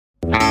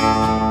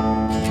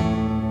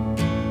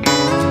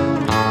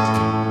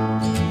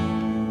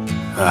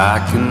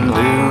I can do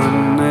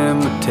an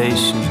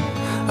imitation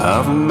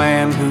of a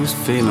man who's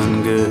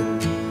feeling good.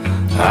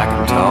 I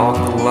can talk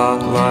a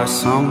lot like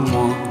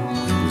someone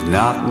who's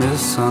not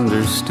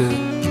misunderstood.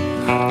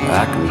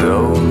 I can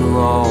go to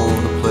all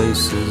the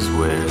places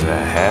where the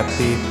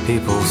happy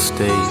people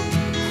stay.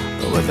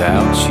 But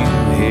without you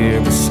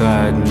here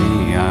beside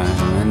me,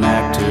 I'm an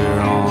actor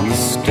on the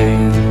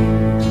stage.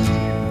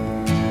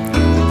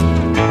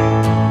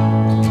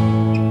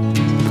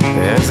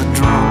 There's a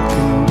drunk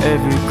in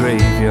every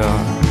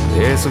graveyard,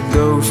 there's a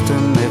ghost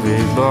in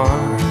every bar.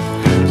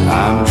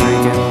 I'm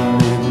drinking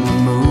in the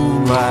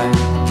moonlight,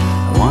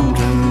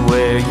 wondering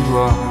where you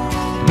are.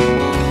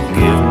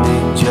 Give me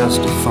just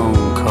a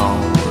phone call,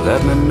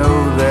 let me know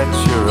that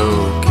you're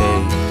okay.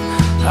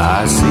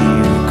 I see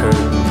the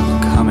curtain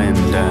coming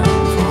down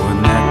for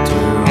an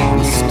actor on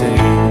the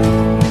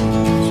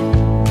stage.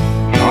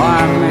 Oh,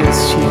 I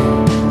miss you,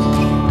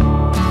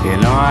 you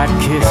know I'd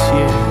kiss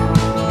you.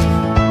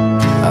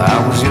 I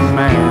was your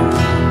man.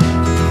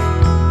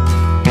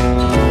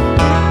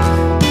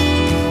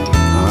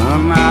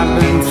 I've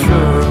been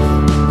through it,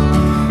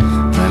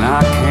 and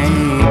I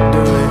can't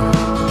do it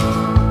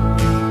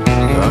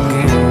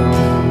again.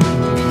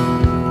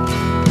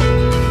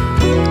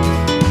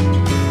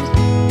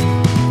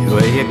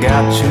 Well, you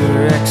got your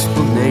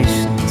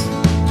explanations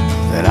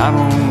that I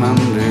don't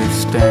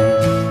understand.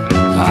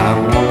 I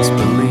once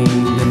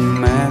believed in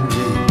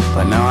magic,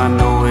 but now I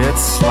know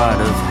it's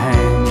sleight of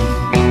hand.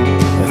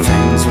 The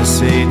things we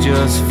say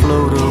just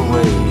float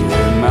away,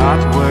 they're not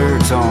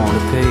words on a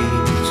page.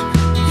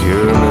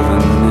 You're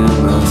living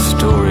in a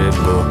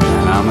storybook,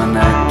 and I'm an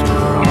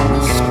actor